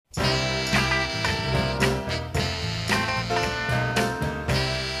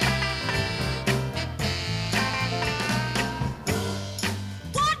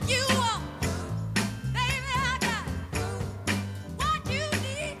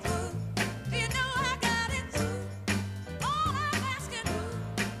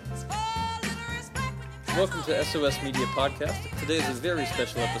welcome to SOS Media Podcast. Today is a very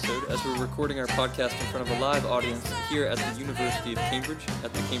special episode as we're recording our podcast in front of a live audience here at the University of Cambridge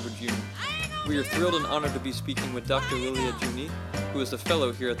at the Cambridge Uni. We are thrilled and honored to be speaking with Dr. Lilia Giugni, who is a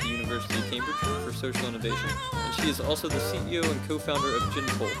fellow here at the University of Cambridge for social innovation, and she is also the CEO and co-founder of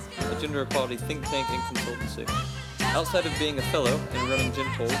GenPol, a gender equality think tank and consultancy. Outside of being a fellow and running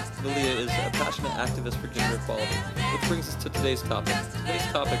GenPol, Lilia is a passionate activist for gender equality, which brings us to today's topic. Today's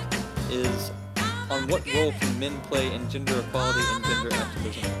topic is on what role can men play in gender equality and gender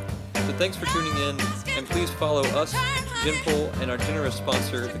activism. So thanks for tuning in, and please follow us, GenPol, and our generous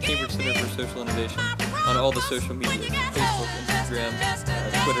sponsor, the Cambridge Center for Social Innovation, on all the social medias, Facebook, Instagram,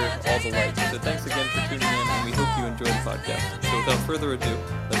 Twitter, all the likes. So thanks again for tuning in, and we hope you enjoy the podcast. So without further ado,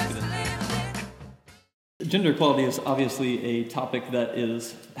 let's get into it. Gender equality is obviously a topic that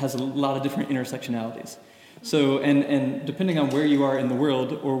has a lot of different intersectionalities. So, and depending on where you are in the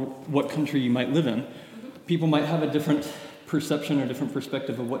world or what country you might live in, people might have a different perception or different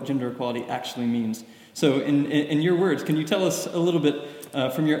perspective of what gender equality actually means. So, in your words, can you tell us a little bit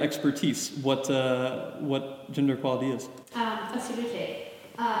from your expertise what gender equality is? Absolutely.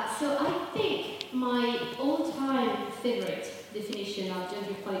 So I think my all-time favorite definition of gender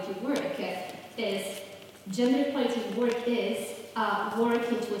equality work is gender equality work is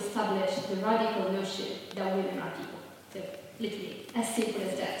working to establish the radical notion that women are people. So, literally, as simple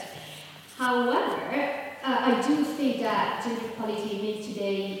as that. However, I do think that gender equality means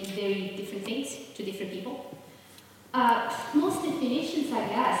today very different things to different people. Most definitions, I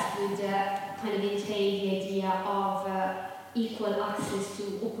guess, would kind of entail the idea of equal access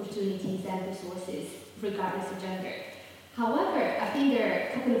to opportunities and resources, regardless of gender. However, I think there are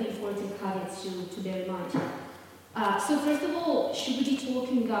a couple of important caveats to bear in mind. So first of all, should we be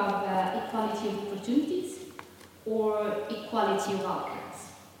talking of equality of opportunities or equality of outcomes?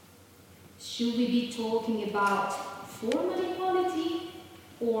 Should we be talking about formal equality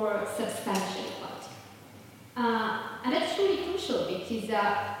or substantial equality? And that's really crucial because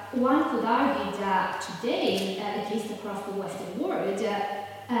one could argue that today, at least across the Western world,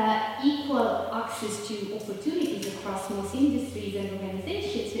 equal access to opportunities across most industries and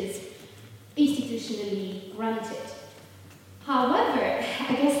organizations is institutionally granted. However,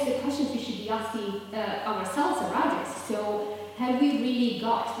 I guess the questions we should be asking ourselves are others. So, have we really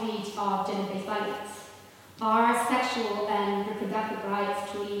got rid of gender-based violence? Are sexual and reproductive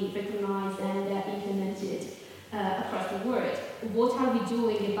rights truly recognized and implemented across the world? What are we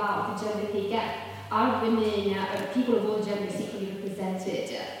doing about the gender pay gap? Are women, people of all genders equally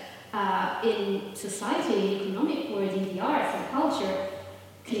represented in society, in the economic world, in the arts and culture?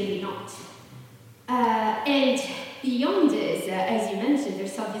 Clearly not. And beyond this, as you mentioned,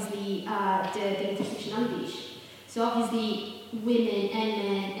 there's obviously the intersectional issue. So obviously, women and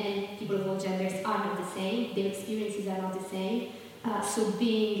men and people of all genders are not the same. Their experiences are not the same. So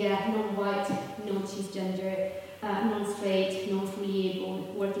being non-white, non-cisgender, non-straight, non-fully able,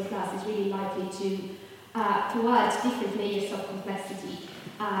 working class is really likely to add different layers of complexity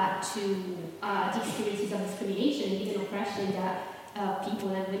to the experiences of discrimination and even oppression that people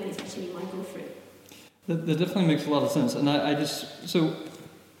and women especially might go through. That definitely makes a lot of sense, and I just, so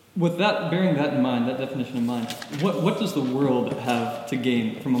with that, bearing that in mind, that definition in mind, what does the world have to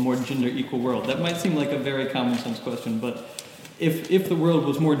gain from a more gender equal world? That might seem like a very common sense question, but if the world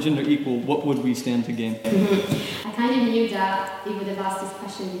was more gender equal, what would we stand to gain? Mm-hmm. I kind of knew that you would have asked this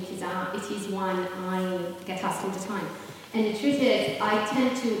question because it is one I get asked all the time. And the truth is, I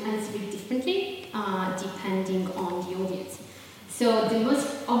tend to answer it differently depending on the audience. So the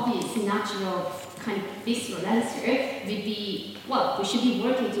most obvious, natural, kind of visceral answer would be, well, we should be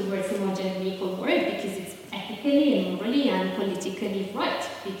working towards a more gender equal world because it's ethically and morally and politically right,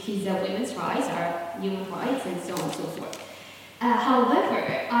 because women's rights are human rights and so on and so forth.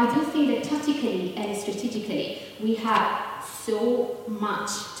 However, I do think that tactically and strategically we have so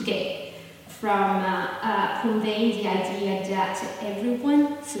much to gain from conveying the idea that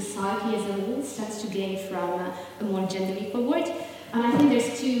everyone, society as a whole, stands to gain from a more gender equal world. And I think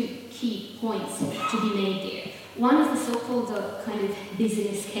there's two key points to be made there. One is the so-called kind of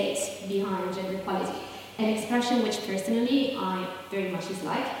business case behind gender equality, an expression which personally I very much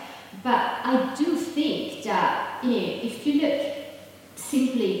dislike. But I do think that, if you look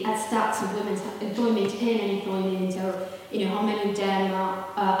simply at stats of women's employment and unemployment, or how many of them are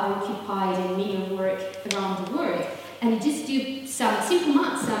occupied in menial work around the world, and you just do some simple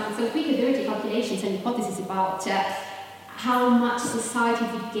math, some quick and dirty calculations and hypotheses about how much society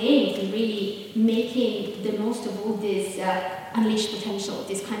would gain from really making the most of all this unleashed potential,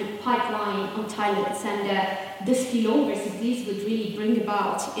 this kind of pipeline on talents, and the spillovers that this would really bring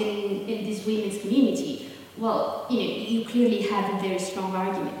about in this women's community. well, you clearly have a very strong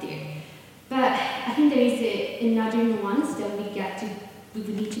argument there. But I think there is another nuance that we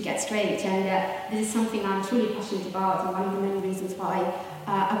would need to get straight, and this is something I'm truly passionate about, and one of the many reasons why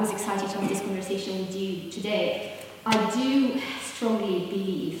I was excited to have this conversation with you today. I do strongly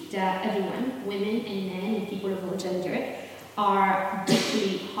believe that everyone, women and men and people of all gender, are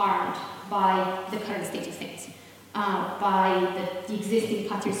deeply harmed by the current state of things, by the existing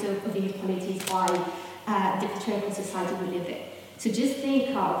patterns of inequalities, by the patriarchal society we live in. So just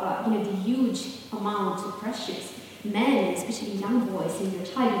think of the huge amount of pressures men, especially young boys in their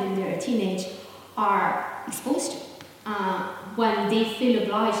childhood and their teenage, are exposed to when they feel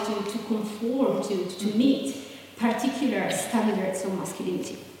obliged to conform to meet particular standards of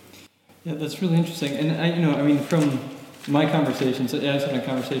masculinity. Yeah, that's really interesting. And from my conversations, I was having a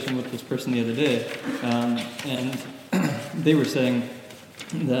conversation with this person the other day, and they were saying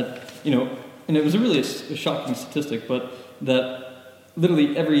that, and it was really a shocking statistic, but that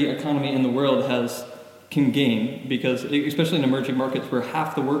literally every economy in the world can gain, because especially in emerging markets where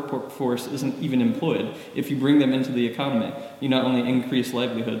half the workforce isn't even employed, if you bring them into the economy, you not only increase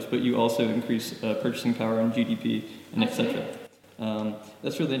livelihoods, but you also increase purchasing power and GDP and etc.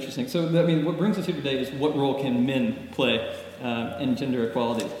 That's really interesting. So, what brings us here today is what role can men play in gender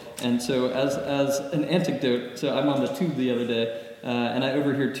equality? And so as an anecdote, so I'm on the tube the other day, and I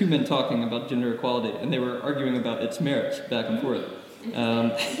overheard two men talking about gender equality, and they were arguing about its merits back and forth.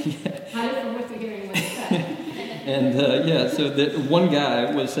 I look forward to hearing what you said. And so one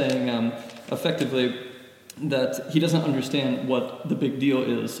guy was saying effectively that he doesn't understand what the big deal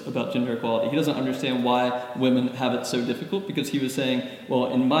is about gender equality. He doesn't understand why women have it so difficult, because he was saying,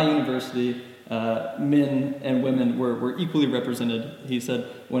 well, in my university, men and women were equally represented. He said,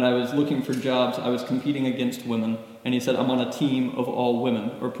 when I was looking for jobs, I was competing against women. And he said, I'm on a team of all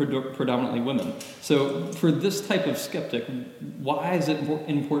women, or predominantly women. So for this type of skeptic, why is it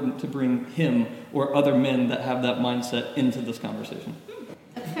important to bring him or other men that have that mindset into this conversation?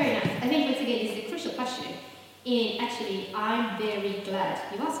 Fair enough. I think, once again, this is a crucial question. And actually, I'm very glad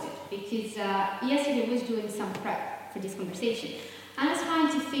you asked it, because yesterday I was doing some prep for this conversation. I was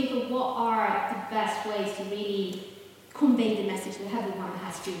trying to think of what are the best ways to really convey the message that everyone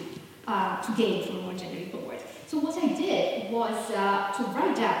has to gain from a more gender equal world. So what I did was to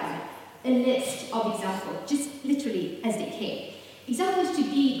write down a list of examples, just literally as they came. Examples to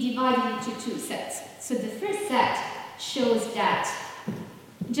be divided into two sets. So the first set shows that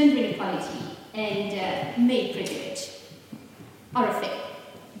gender inequality and male privilege are a thing.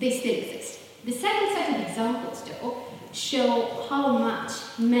 They still exist. The second set of examples, though, show how much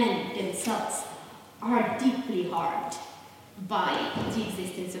men themselves are deeply harmed by the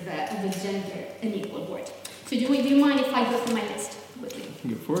existence of a gender unequal world. So do you mind if I go through my list quickly?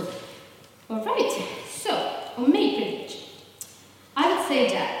 Go for it. All right. So, on male privilege, I would say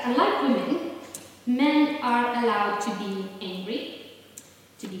that, unlike women, men are allowed to be angry,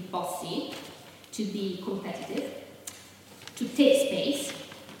 to be bossy, to be competitive, to take space,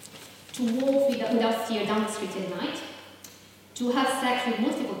 to walk without fear down the street at night, to have sex with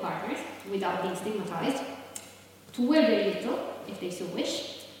multiple partners without being stigmatized, to wear very little, if they so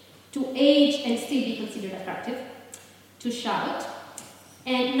wish, to age and still be considered attractive, to shout,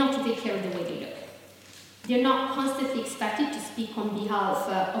 and not to take care of the way they look. They're not constantly expected to speak on behalf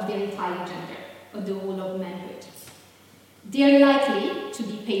of their entire gender, or the whole of manhood. They're likely to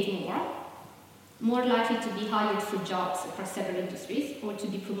be paid more likely to be hired for jobs across several industries, or to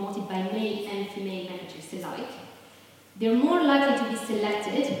be promoted by male and female managers alike. They're more likely to be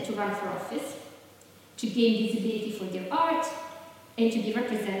selected to run for office, to gain visibility for their art, and to be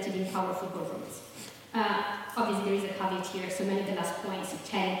represented in powerful boardrooms. Obviously, there is a caveat here, so many of the last points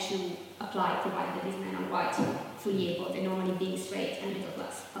tend to apply provided that these men are white, fully able, and normally being straight and middle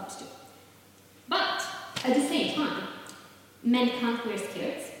class helps too. But at the same time, men can't wear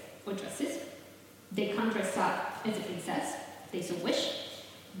skirts or dresses. They can't dress up as a princess, if they so wish.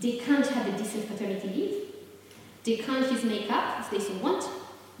 They can't have a decent paternity leave. They can't use makeup if they so want.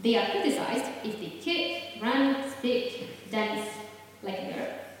 They are criticized if they kick, run, speak, dance like a girl.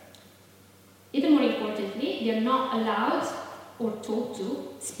 Even more importantly, they're not allowed or taught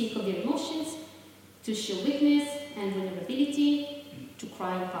to speak of their emotions, to show weakness and vulnerability, to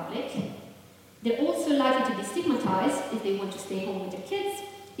cry in public. They're also likely to be stigmatized if they want to stay home with their kids,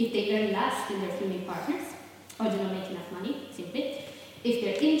 if they earn less than their female partners, or do not make enough money, simply. If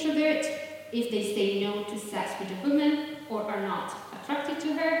they're introvert, if they say no to sex with a woman or are not attracted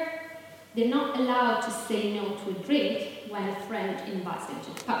to her. They're not allowed to say no to a drink when a friend invites them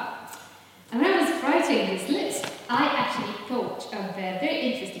to the pub. And when I was writing this list, I actually thought of a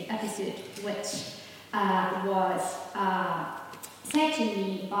very interesting episode which was said to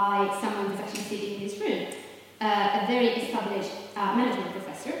me by someone who's actually sitting in this room, a very established management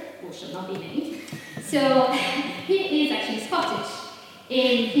professor, who shall not be named. So he is actually Scottish,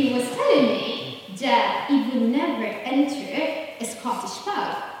 and he was telling me that he would never enter a Scottish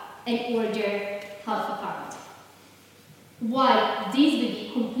pub and order half a pound, while this would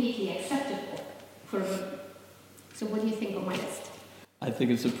be completely acceptable for women. So what do you think of my list? I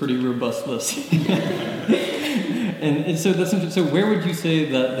think it's a pretty robust list. and so that's interesting. So where would you say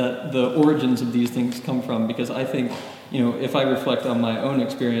that the origins of these things come from? Because I think, if I reflect on my own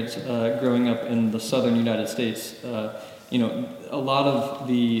experience growing up in the southern United States, a lot of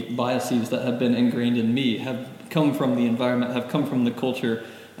the biases that have been ingrained in me have come from the environment, have come from the culture.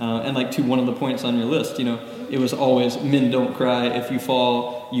 And like to one of the points on your list, it was always men don't cry. If you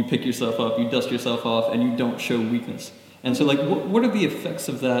fall, you pick yourself up, you dust yourself off, and you don't show weakness. And so, like, what are the effects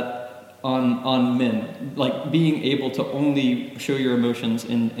of that on men? Like being able to only show your emotions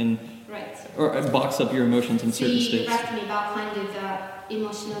in right, or box up your emotions in certain states. So you asked me about kind of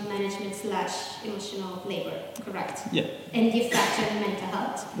emotional management / emotional labor, correct? Yeah. And the effect on mental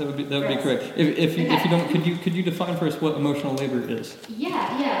health. That would be correct. If you don't, could you define for us what emotional labor is?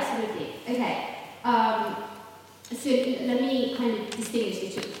 Yeah, absolutely. Okay. So let me kind of distinguish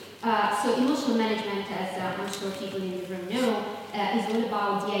the two. So emotional management, as I'm sure people in the room know, is all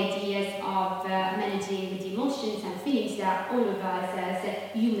about the ideas of managing the emotions and feelings that all of us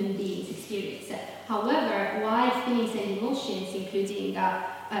as human beings experience. However, while feelings and emotions, including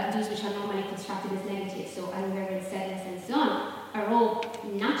those which are normally constructed as negative, so anger and sadness and so on, are all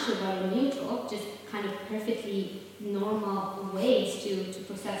natural and neutral, just kind of perfectly normal ways to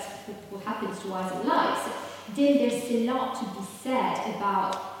process what happens to us in lives, then there's a lot to be said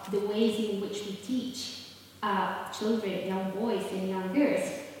about the ways in which we teach children, young boys and young girls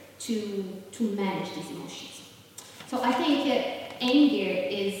to manage these emotions. So I think anger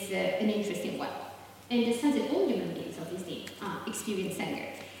is an interesting one, in the sense that all human beings obviously experience anger.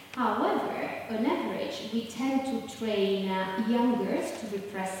 However, on average, we tend to train young girls to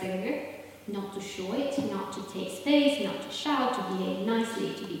repress anger, not to show it, not to take space, not to shout, to behave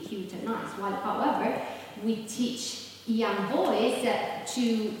nicely, to be cute and nice. While, however, we teach young boys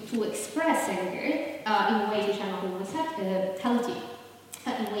to express anger in ways which are not always healthy,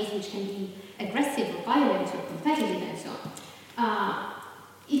 in ways which can be aggressive or violent or competitive and so on.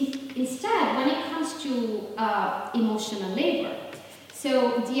 Instead, when it comes to emotional labor,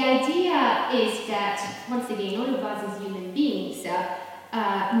 so the idea is that, once again, all of us as human beings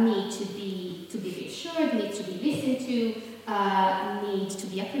need to be reassured, need to be listened to, need to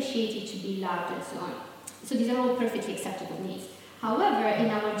be appreciated, to be loved, and so on. So these are all perfectly acceptable needs. However, in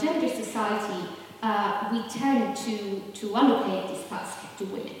our gender society, we tend to allocate this task to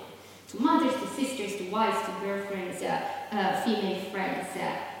women, to mothers, to sisters, to wives, to girlfriends, female friends,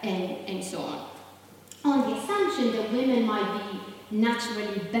 and so on the assumption that women might be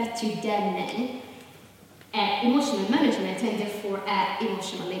naturally better than men at emotional management and therefore at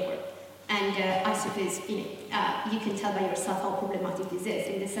emotional labor. And I suppose you can tell by yourself how problematic this is,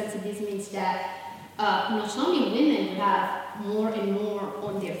 in the sense that this means that not only women will have more and more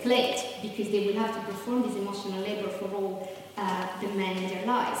on their plate because they will have to perform this emotional labor for all the men in their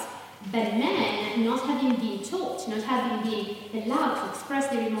lives, but men, not having been taught, not having been allowed to express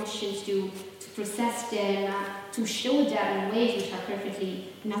their emotions, to process them, to show them in ways which are perfectly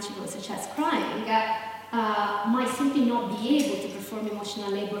natural, such as crying, might simply not be able to perform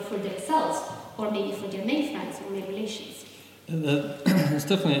emotional labor for themselves, or maybe for their male friends or male relations. That's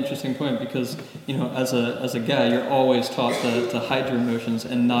definitely an interesting point because, as a guy, you're always taught to hide your emotions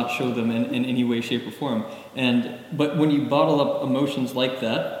and not show them in any way, shape, or form. But when you bottle up emotions like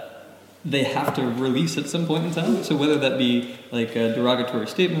that, they have to release at some point in time. So whether that be like derogatory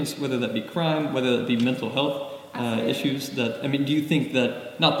statements, whether that be crime, whether that be mental health issues, do you think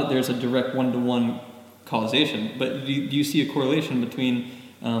that, not that there's a direct one-to-one causation, but do you see a correlation between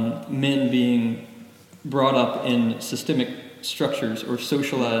men being brought up in systemic structures or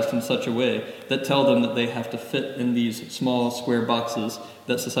socialized in such a way that tell them that they have to fit in these small square boxes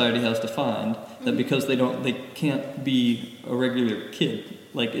that society has defined, that because they can't be a regular kid,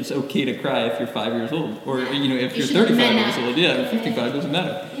 like it's okay to cry if you're 5 years old, or if you're 35 years old, 55, doesn't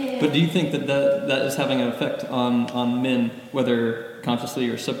matter. But do you think that is having an effect on men, whether consciously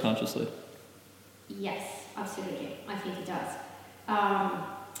or subconsciously? Yes, absolutely. I think it does.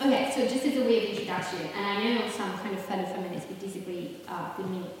 Okay, so just as a way of introduction, and I know some kind of fellow feminists would disagree with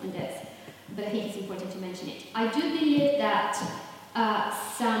me on this, but I think it's important to mention it. I do believe that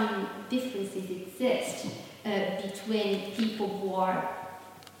some differences exist between people who are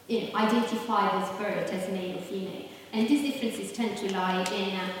identified as birth as male or female. And these differences tend to lie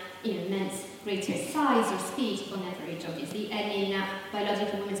in men's greater size or speed, on average, obviously, and in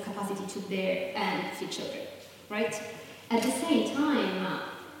biological women's capacity to bear and feed children, right? At the same time,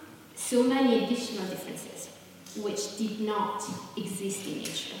 so many additional differences, which did not exist in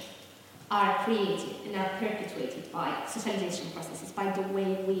nature, are created and are perpetuated by socialization processes, by the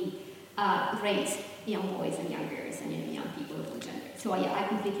way we raise young boys and young girls and young people of all genders. So yeah, I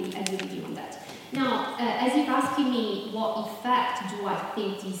completely agree with you on that. Now, as you're asking me what effect do I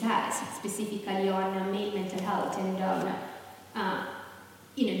think this has, specifically on male mental health and on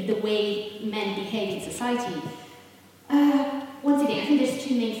the way men behave in society, once again, I think there's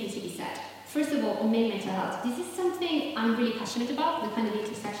two main things to be said. First of all, on male mental health, this is something I'm really passionate about, the kind of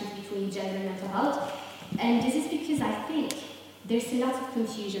intersections between gender and mental health. And this is because I think there's a lot of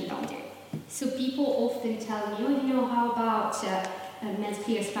confusion down there. So people often tell me, how about men's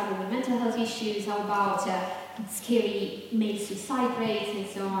peers struggle with mental health issues, how about scary male suicide rates and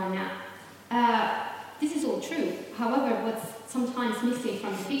so on. This is all true. However, what's sometimes missing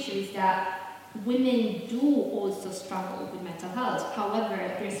from the picture is that women do also struggle with mental health. However,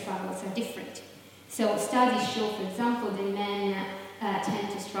 their struggles are different. So studies show, for example, that men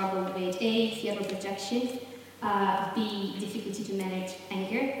tend to struggle with A, fear of rejection, B, difficulty to manage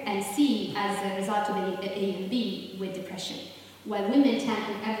anger, and C, as a result of A and B, with depression. While women tend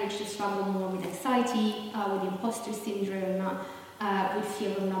on average to struggle more with anxiety, with imposter syndrome, with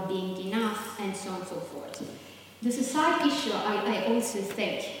fear of not being enough, and so on and so forth. The society issue, I also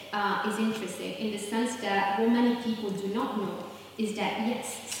think, is interesting in the sense that what many people do not know is that,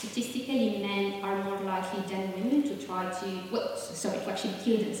 yes, statistically men are more likely than women to actually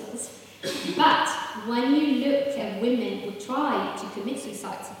kill themselves. But when you look at women who try to commit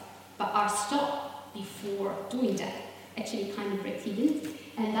suicide but are stopped before doing that, actually kind of break even,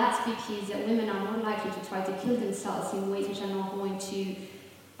 and that's because women are more likely to try to kill themselves in ways which are not going to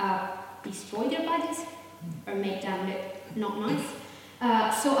destroy their bodies or make them look not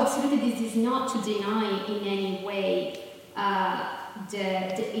nice. So absolutely, this is not to deny in any way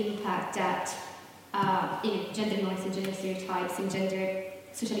the impact that gender norms and gender stereotypes and gender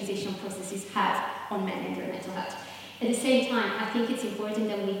socialization processes have on men and their mental health. At the same time, I think it's important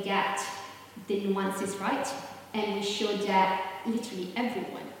that we get the nuances right, and we show that literally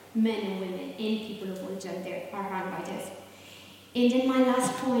everyone, men and women, and people of all gender, are harmed by this. And then my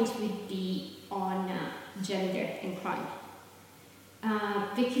last point would be on gender and crime.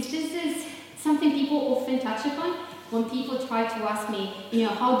 Because this is something people often touch upon when people try to ask me,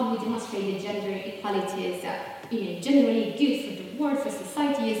 how do we demonstrate that gender equality is generally good for the world, for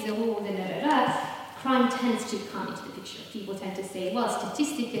society as a whole, crime tends to come into the picture. People tend to say, well,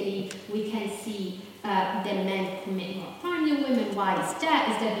 statistically, we can see that men commit more crime than women. Why is that?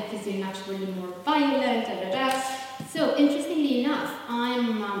 Is that because they're naturally more violent? So, interestingly enough,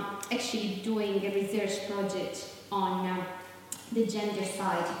 I'm actually doing a research project on the gender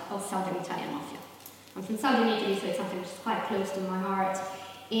side of Southern Italian mafia. I'm from Southern Italy, so it's something which is quite close to my heart.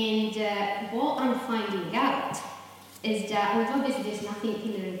 And what I'm finding out is that although there's nothing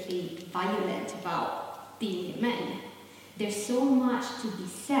inherently violent about being a man, there's so much to be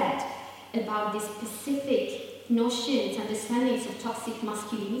said about the specific notions, understandings of toxic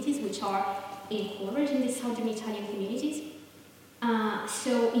masculinities which are encouraged in the Southern Italian communities.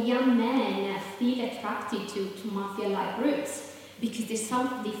 So young men feel attracted to mafia-like groups because they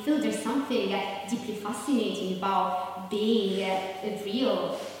feel there's something deeply fascinating about being a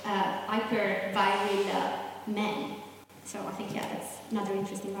real hyper-virile man. So I think, that's another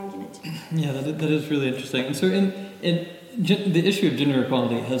interesting argument. Yeah, that is really interesting. And so the issue of gender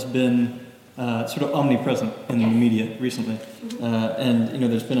equality has been sort of omnipresent in the media recently. Mm-hmm. And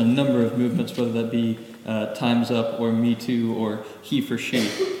there's been a number of movements, whether that be Time's Up or Me Too or He for She.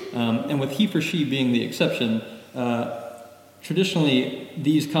 And with He for She being the exception, traditionally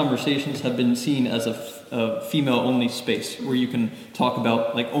these conversations have been seen as a female-only space where you can talk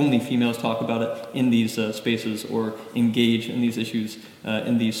about, only females talk about it in these spaces or engage in these issues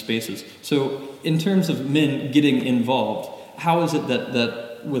in these spaces. So in terms of men getting involved, how is it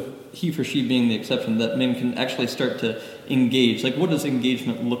that with He for She being the exception, that men can actually start to engage? What does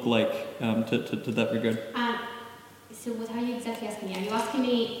engagement look like to that regard? So what are you exactly asking me? Are you asking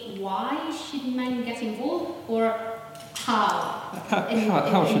me why should men get involved, or how?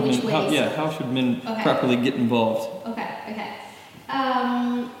 How should men properly get involved? Okay.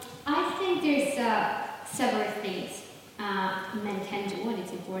 I think there's several things men can do, and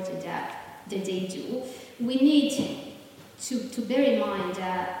it's important that they do. We need to bear in mind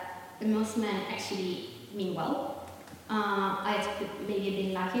that most men actually mean well. I've maybe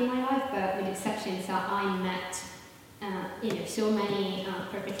been lucky in my life, but with exceptions, I met so many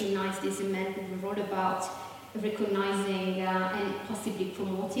perfectly nice decent men who were all about recognizing and possibly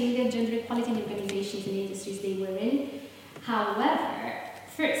promoting gender equality in organizations and industries they were in. However,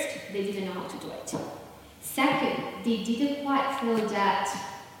 first, they didn't know how to do it. Second, they didn't quite feel that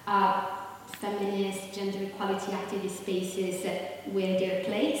feminist, gender equality activist spaces were their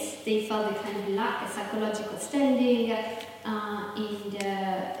place. They felt they kind of lacked a psychological standing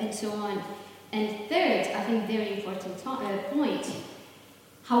and so on. And third, I think very important point,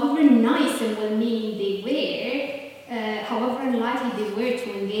 however nice and well-meaning they were, however unlikely they were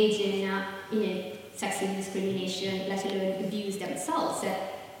to engage in sexual discrimination, let alone abuse themselves,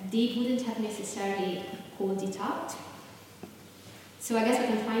 they wouldn't have necessarily called it out. So I guess what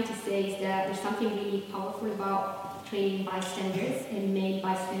I'm trying to say is that there's something really powerful about training bystanders and male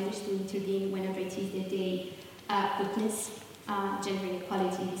bystanders to intervene whenever it is that they witness gender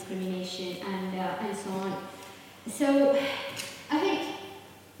inequality, discrimination, and so on. So I think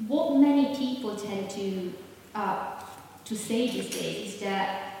what many people tend to say these days is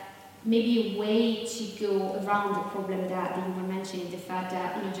that maybe a way to go around the problem that you were mentioning, the fact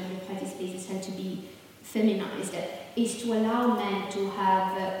that gender equality spaces tend to be feminized, is to allow men to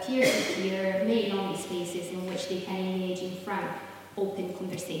have peer-to-peer, male-only spaces in which they can engage in frank, open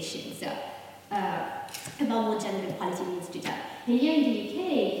conversations about what gender equality means to them. And here in the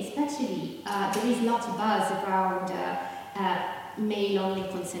UK, especially, there is lots of buzz around male-only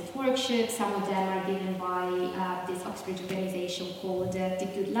consent workshops. Some of them are given by this Oxford organisation called the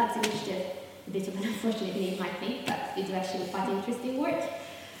Good Lads Initiative. A bit of an unfortunate name, I think, but they do actually quite interesting work.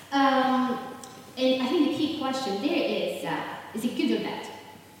 And I think the key question there is it good or bad?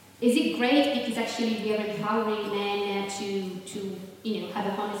 Is it great because actually we are empowering men to have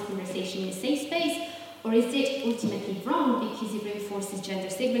a honest conversation in a safe space? Or is it ultimately wrong because it reinforces gender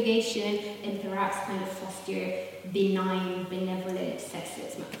segregation and perhaps kind of foster benign, benevolent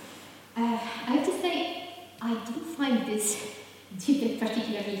sexism? I have to say, I don't find this debate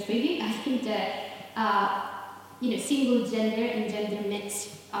particularly intriguing. I think that single gender and gender mixed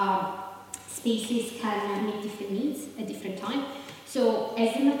spaces can meet different needs at different times. So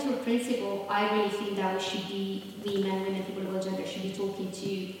as a matter of principle, I really think that women, people of all gender should be talking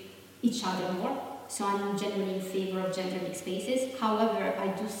to each other more. So I'm generally in favor of gender mixed spaces. However, I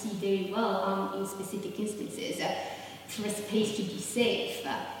do see very well in specific instances for a space to be safe,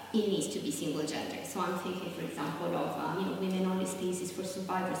 it needs to be single gender. So I'm thinking, for example, of women-only spaces for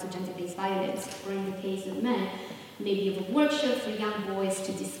survivors of gender-based violence, or in the case of men, maybe of a workshop for young boys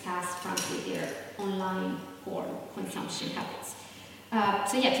to discuss, frankly, their online porn consumption habits.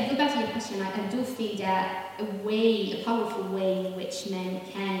 To go back to your question, I do think that a powerful way in which men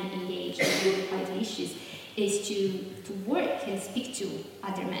can engage in gender equality issues is to work and speak to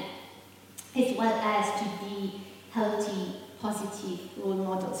other men, as well as to be healthy, positive role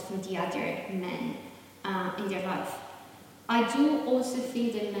models for the other men in their life. I do also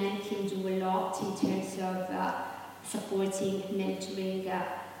think that men can do a lot in terms of supporting, mentoring,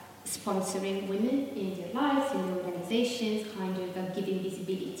 sponsoring women in their lives, in their organizations, kind of giving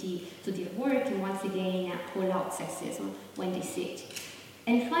visibility to their work, and once again call out sexism when they see it.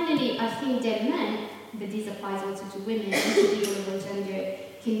 And finally, I think that men, but this applies also to women and to people of all gender,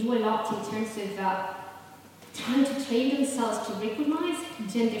 can do a lot in terms of trying to train themselves to recognize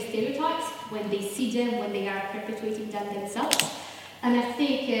gender stereotypes when they see them, when they are perpetuating them themselves. And I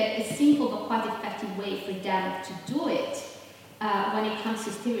think a simple but quite effective way for them to do it when it comes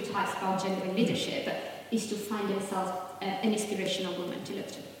to stereotypes about gender and leadership is to find themselves an inspirational woman to look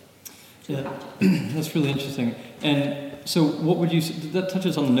to. That's really interesting. And so what would you say, that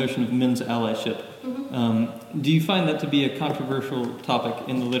touches on the notion of men's allyship. Mm-hmm. Do you find that to be a controversial topic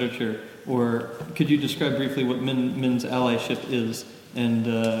in the literature, or could you describe briefly what men's allyship is? And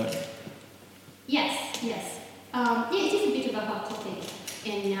Yes. It is a bit of a hot topic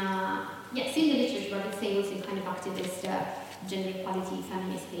in the literature, I would say also in kind of activist gender equality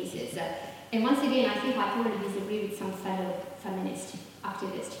feminist spaces. And once again, I think I probably disagree with some fellow feminist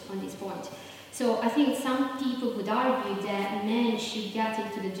activists on this point. So I think some people would argue that men should get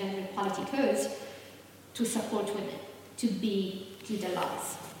into the gender equality cause to support women, to be good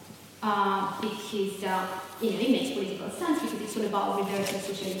allies. Because it makes political sense, because it's all about reversing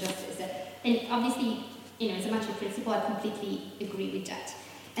social injustice. And obviously, as a matter of principle, I completely agree with that.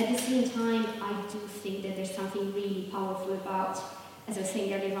 At the same time, I do think that there's something really powerful about, as I was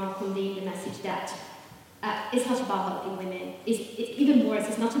saying earlier on, conveying the message that it's not about helping women. It's even worse,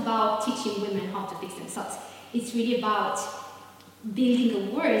 it's not about teaching women how to fix themselves. It's really about building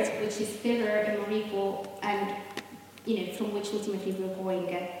a world which is fairer and more equal and from which ultimately we're going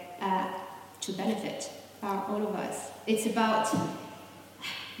to benefit, all of us. It's about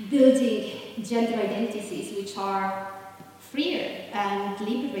building gender identities which are freer and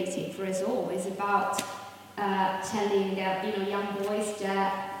liberating for us all. It's about telling young boys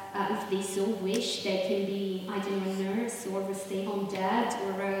that if they so wish, they can be, I don't know, a nurse or a stay-home dad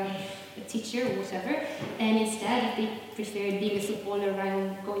or a teacher or whatever. And instead, if they prefer being a footballer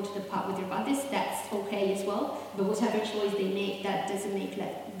and going to the pub with their buddies, that's okay as well. But whatever choice they make, that doesn't make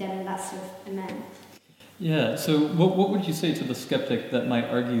them less of a man. Yeah, so what would you say to the skeptic that might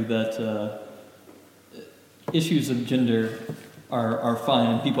argue that issues of gender are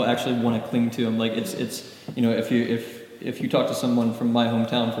fine and people actually want to cling to them? Like it's if you talk to someone from my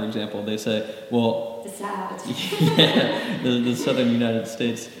hometown, for example, they say, well, the South, yeah, the southern United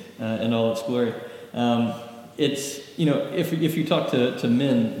States in all its glory. It's if you talk to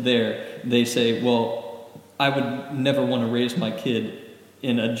men there, they say, well, I would never want to raise my kid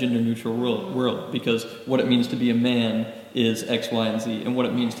in a gender-neutral world because what it means to be a man is X, Y, and Z, and what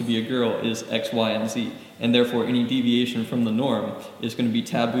it means to be a girl is X, Y, and Z, and therefore any deviation from the norm is going to be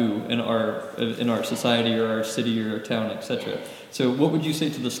taboo in our society or our city or our town, etc. So what would you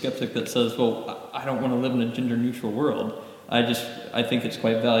say to the skeptic that says, well, I don't want to live in a gender-neutral world. I think it's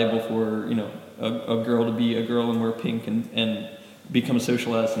quite valuable for a girl to be a girl and wear pink and become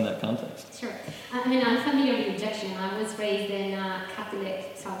socialized in that context. Sure. I mean, I'm familiar with objection. I was raised in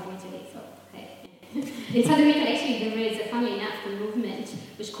Catholic Southern Italy, so okay. In Southern Italy, actually, there is a family enough movement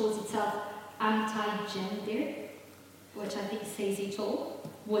which calls itself anti-gender, which I think says it all.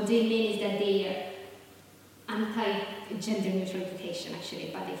 What they mean is that they are anti-gender neutral education,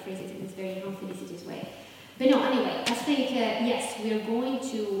 actually, but they phrase it in this very non-felicitous way. But no, anyway, I think, yes, we are going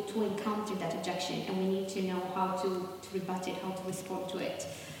to encounter that objection, and we need to know how to rebut it, how to respond to it.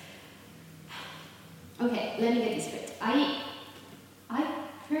 Okay, let me get this straight. I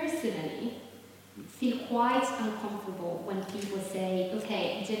personally feel quite uncomfortable when people say,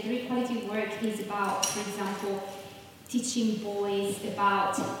 okay, gender equality work is about, for example, teaching boys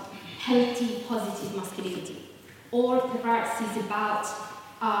about healthy, positive masculinity, or perhaps it's about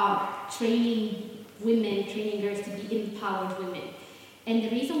training girls to be empowered women. And the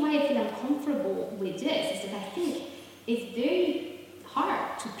reason why I feel uncomfortable with this is that I think it's very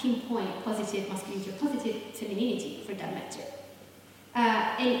hard to pinpoint positive masculinity or positive femininity for that matter.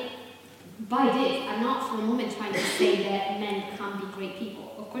 And by this, I'm not for a moment trying to say that men can't be great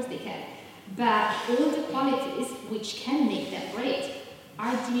people. Of course they can. But all the qualities which can make them great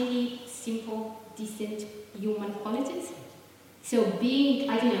are really simple, decent human qualities. So being,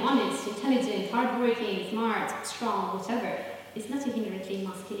 honest, intelligent, hardworking, smart, strong, whatever, is not inherently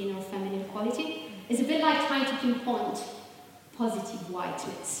masculine or feminine quality. It's a bit like trying to pinpoint positive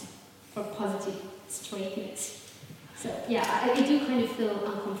whiteness or positive straightness. So yeah, I do kind of feel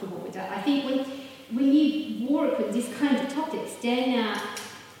uncomfortable with that. I think when you work with these kind of topics, then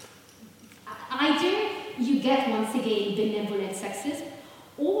either you get, once again, benevolent sexism,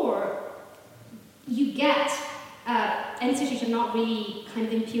 or you get answers which are not really kind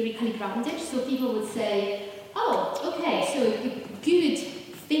of empirically grounded. So people would say, oh, okay, so a good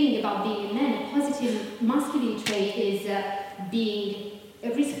thing about being a man, a positive masculine trait is being a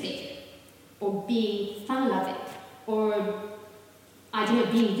risk taker, or being fun-loving, or,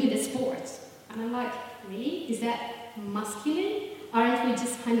 being good at sports. And I'm like, really? Is that masculine? Aren't we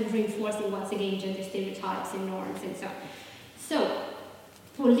just kind of reinforcing, once again, gender stereotypes and norms and so on? So,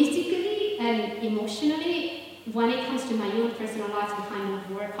 politically and emotionally, when it comes to my own personal life, the kind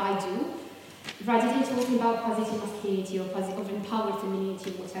of work I do, rather than talking about positive masculinity or empowered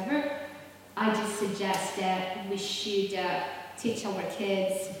femininity or whatever, I just suggest that we should teach our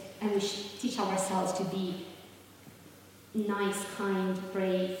kids and we should teach ourselves to be nice, kind,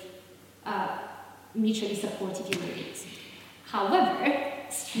 brave, mutually supportive human beings. However,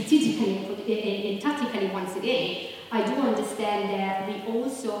 strategically and tactically, once again, I do understand that we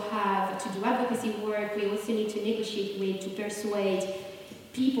also have to do advocacy work. We also need to negotiate with, to persuade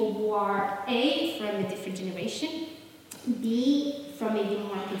people who are A, from a different generation, B, from maybe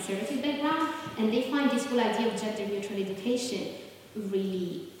more conservative background, and they find this whole idea of gender neutral education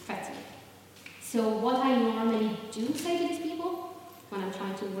really threatening. So what I normally do say to these people when I'm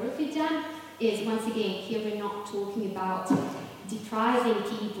trying to work with them is, once again, here we're not talking about depriving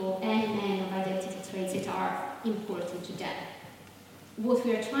people and men of identity traits that are important to them. What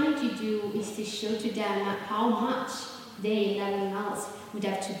we are trying to do is to show to them how much they and everyone else would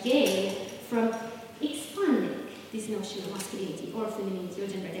have to gain from expanding this notion of masculinity or femininity or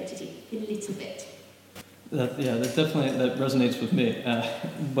gender identity a little bit. That resonates with me.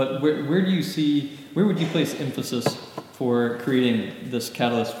 But where would you place emphasis for creating this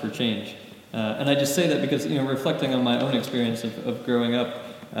catalyst for change. And I just say that because, reflecting on my own experience of growing up,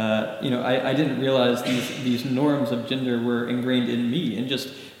 I didn't realize these norms of gender were ingrained in me, and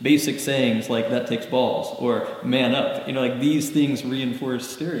just basic sayings like "that takes balls" or "man up." These things reinforce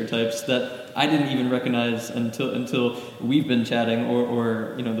stereotypes that I didn't even recognize until we've been chatting,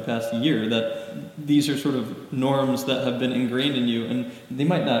 or the past year, that these are sort of norms that have been ingrained in you, and they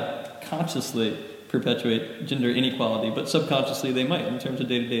might not consciously perpetuate gender inequality, but subconsciously they might in terms of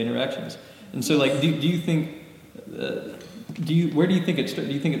day-to-day interactions. And so, do you think? Where do you think it starts?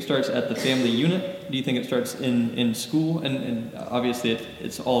 Do you think it starts at the family unit? Do you think it starts in school? And obviously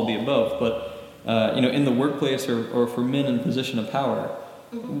it's all of the above. But in the workplace or for men in position of power,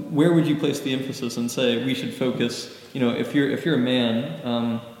 where would you place the emphasis and say we should focus? If you're a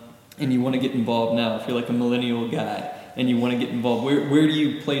man and you want to get involved now, if you're like a millennial guy and you want to get involved, where do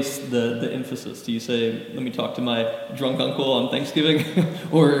you place the emphasis? Do you say, let me talk to my drunk uncle on Thanksgiving,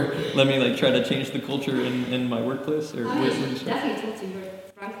 or let me try to change the culture in my workplace? Or where do you start? Definitely talk to your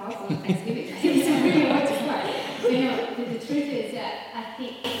drunk uncle on Thanksgiving. It's really hard to start. The truth is that I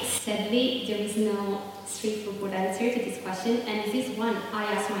think sadly there is no straightforward answer to this question, and this is one I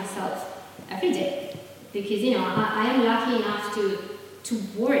ask myself every day, because I am lucky enough to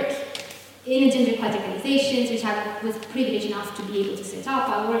work in gender equality organizations, which I was privileged enough to be able to set up.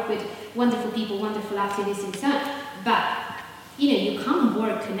 I work with wonderful people, wonderful activists and so on. But, you can't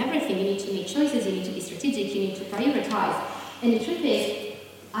work on everything. You need to make choices, you need to be strategic, you need to prioritize. And the truth is,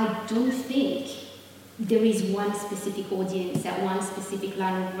 I don't think there is one specific audience, that one specific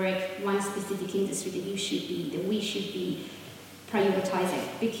line of work, one specific industry that we should be prioritizing.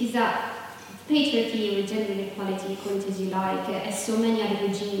 Because patriarchy or gender inequality, call it as you like, as so many other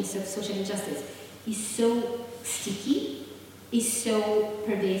regimes of social injustice, is so sticky, is so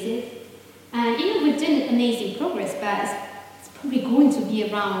pervasive. And we've done amazing progress, but it's probably going to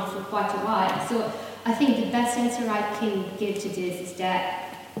be around for quite a while. So I think the best answer I can give to this is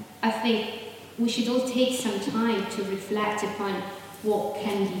that I think we should all take some time to reflect upon what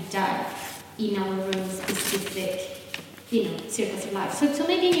can be done in our own specific circles of life. So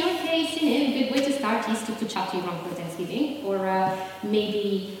maybe in your case, a good way to start is to chat to your uncle Thanksgiving, or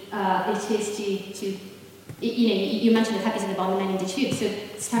maybe it is to you mentioned the happiness about the men in the tube, so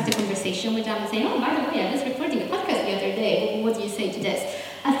start a conversation with them and say, oh, by the way, I was recording a podcast the other day, what do you say to this?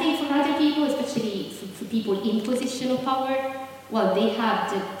 I think for other people, especially for people in position of power, well, they have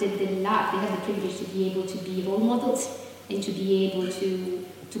the luck, they have the privilege to be able to be role models and to be able to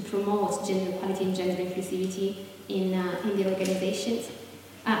promote gender equality and gender inclusivity in their organizations.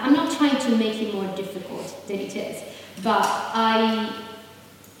 I'm not trying to make it more difficult than it is, but I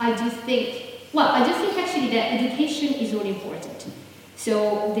do think actually that education is all important.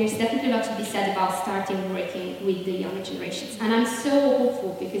 So there's definitely a lot to be said about starting working with the younger generations. And I'm so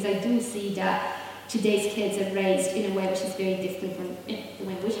hopeful, because I do see that today's kids are raised in a way which is very different from the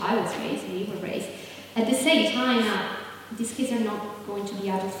way in which I was raised, we were raised. At the same time, these kids are not going to be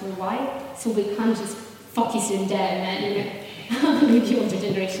adults for a while, so we can't just focus on them and with the older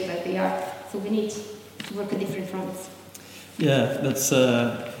generation that they are. So we need to work on different fronts. Yeah, that's.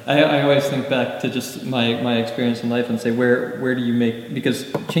 I always think back to just my experience in life and say, where do you make, because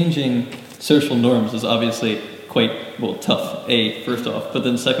changing social norms is obviously quite tough. First off, but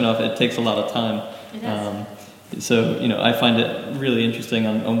then second off, it takes a lot of time. It does. So I find it really interesting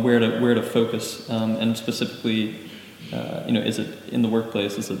on where to focus, and specifically, is it in the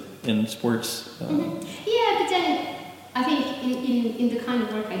workplace? Is it in sports? Yeah, but then I think in the kind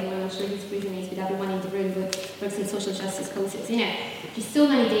of work I do, I'm not sure this resonates with everyone in the room, but works in social justice causes. There's so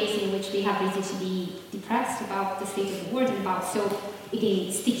many days in which we have reason to be depressed about the state of the world and about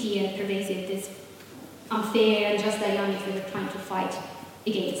again, sticky and pervasive, this unfair and just dynamics that we're trying to fight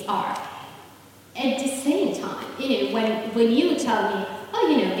against are. At the same time, when you tell me,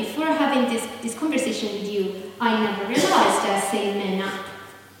 before having this conversation with you, I never realized that saying men up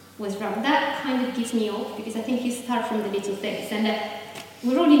was wrong. That kind of gives me hope, because I think you start from the little things, and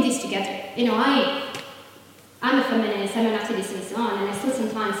we're all in this together. I'm a feminist, I'm an activist and so on, and I still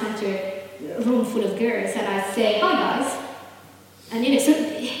sometimes enter a room full of girls and I say, hi guys. And so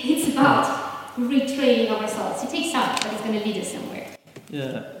it's about retraining ourselves. It takes time, but it's going to lead us somewhere.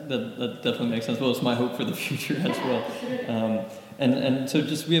 Yeah, that definitely makes sense. Well, it's my hope for the future as well. And so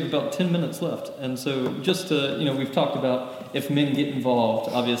we have about 10 minutes left. And so just to, we've talked about if men get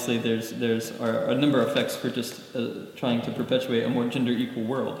involved, obviously there's a number of effects for just trying to perpetuate a more gender equal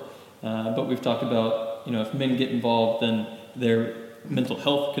world. But we've talked about, if men get involved, then their mental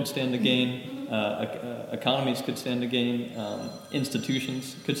health could stand to gain, economies could stand to gain,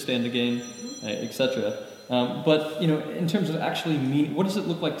 institutions could stand to gain, etc. But in terms of actually what does it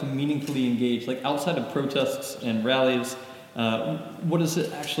look like to meaningfully engage? Like outside of protests and rallies, what does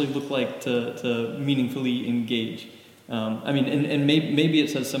it actually look like to meaningfully engage? And maybe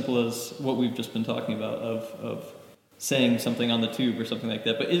it's as simple as what we've just been talking about of saying something on the tube or something like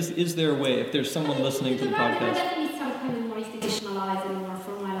that. But is there a way, if there's someone listening to the podcast? There definitely some kind of more institutionalized and more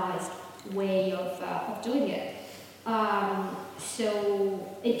formalized way of doing it.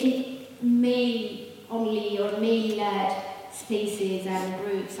 So it may only or male-led spaces and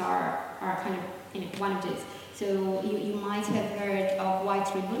groups are kind of one of those. So you might have heard of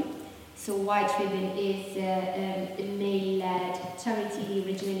White Ribbon. So White Ribbon is a male-led charity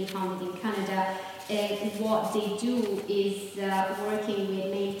originally founded in Canada. And what they do is working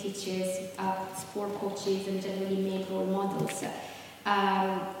with male teachers, sport coaches, and generally male role models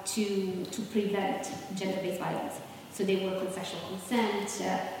to prevent gender-based violence. So they work on sexual consent.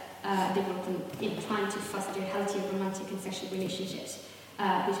 They work on trying to foster healthier romantic and sexual relationships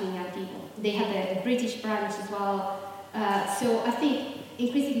between young people. They have a British branch as well. So I think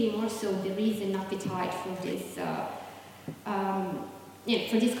increasingly more so there is an appetite for this,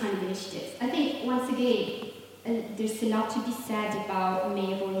 for this kind of initiatives. I think once again there's a lot to be said about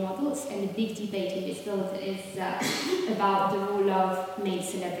male role models, and the big debate in this field is about the role of male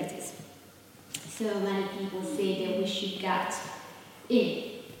celebrities. So many people say that we should get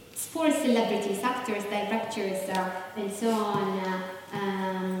in sports celebrities, actors, directors, and so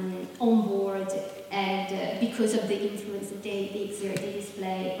on board, and because of the influence that they exert, they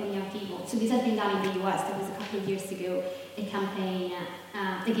display on young people. So this has been done in the US. There was a couple of years ago a campaign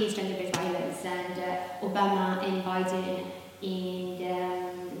against gender-based violence, and Obama and Biden and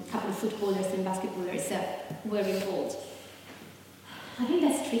a couple of footballers and basketballers were involved. I think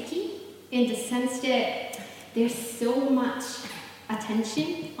that's tricky in the sense that there's so much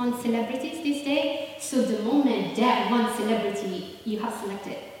attention on celebrities these days, so the moment that one celebrity you have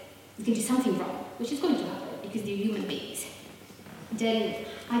selected is going to do something wrong, which is going to happen because they're human beings, then,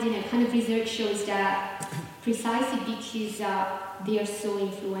 I don't know, kind of research shows that precisely because they are so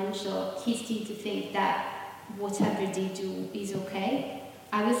influential, kids tend to think that whatever they do is okay.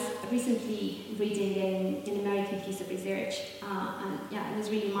 I was recently reading an American piece of research, and it was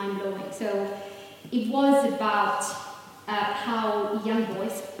really mind-blowing. So it was about how young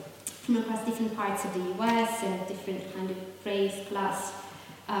boys from across different parts of the US and different kind of race, class,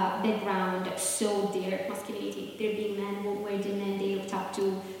 background saw their masculinity. There being men, what were the men they looked up to,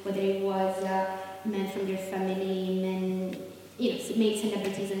 whether it was men from their family, men, male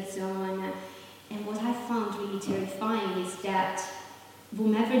celebrities and so on. And what I found really terrifying is that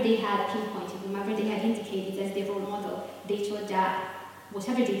whomever they had pinpointed, whomever they had indicated as their role model, they thought that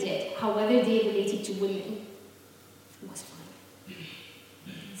whatever they did, however they related to women, was fine.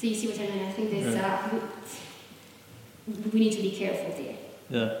 So you see what I mean? I think there's we need to be careful there.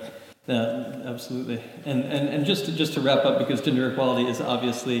 Yeah, absolutely. And just to wrap up, because gender equality is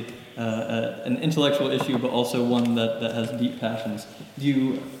obviously an intellectual issue, but also one that has deep passions.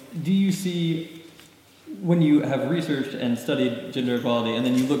 Do you see, when you have researched and studied gender equality, and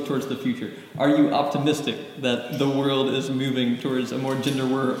then you look towards the future, are you optimistic that the world is moving towards a more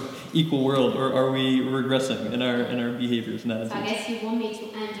equal world, or are we regressing in our behaviors and attitudes? So I guess you want me to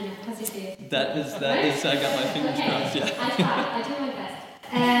end on a positive. That is. I got my fingers crossed. Yeah. I try. I do my best.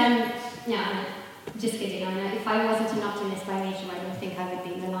 Just kidding. If I wasn't an optimist by nature, I don't think I would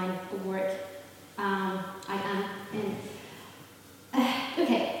be in the line of work I am in.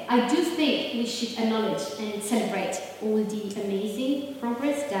 Okay, I do think we should acknowledge and celebrate all the amazing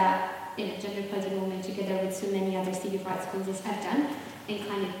progress that gender equality movement, together with so many other civil rights causes, have done in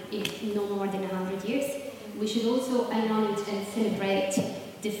kind of in no more than 100 years. We should also acknowledge and celebrate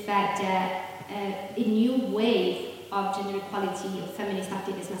the fact that a new wave of gender equality, of feminist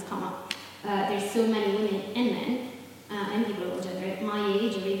activism has come up. There's so many women and men, and people of all gender, my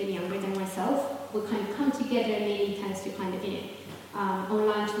age or even younger than myself, will kind of come together mainly thanks to kind of,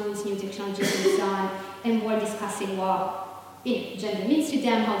 online tools, new technologies and so on, and we're discussing what gender means to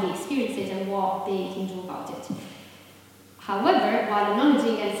them, how they experience it, and what they can do about it. However, while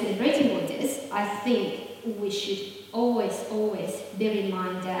acknowledging and celebrating all this, I think we should always bear in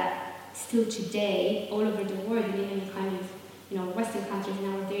mind that still today, all over the world, even in kind of Western countries,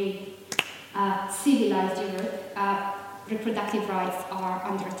 in our very civilized Europe, reproductive rights are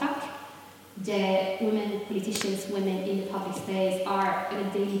under attack. The women politicians, women in the public space, are on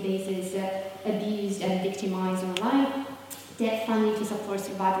a daily basis abused and victimized online. Debt funding to support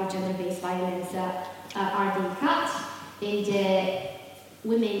survivor gender-based violence are being cut, and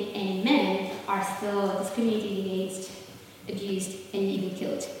women and men are still discriminated against, abused, and even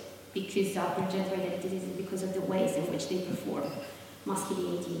killed. because of their gender identities and because of the ways in which they perform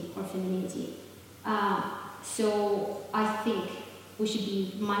masculinity or femininity. So I think we should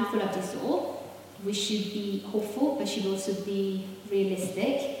be mindful of this all. We should be hopeful, but should also be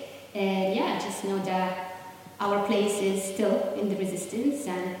realistic. And yeah, just know that our place is still in the resistance,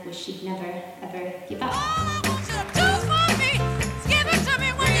 and we should never, ever give up.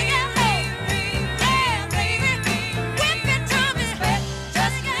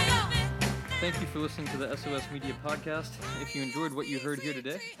 Thank you for listening to the SOS Media podcast. If you enjoyed what you heard here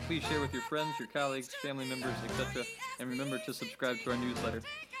today, please share with your friends, your colleagues, family members, etc., and remember to subscribe to our newsletter.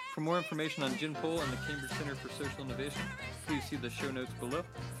 For more information on GenPol and the Cambridge Center for Social Innovation, please see the show notes below.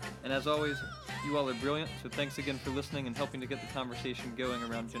 And as always, you all are brilliant, so thanks again for listening and helping to get the conversation going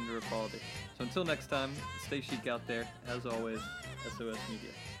around gender equality. So until next time, stay chic out there. As always, SOS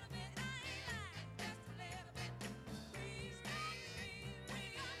Media.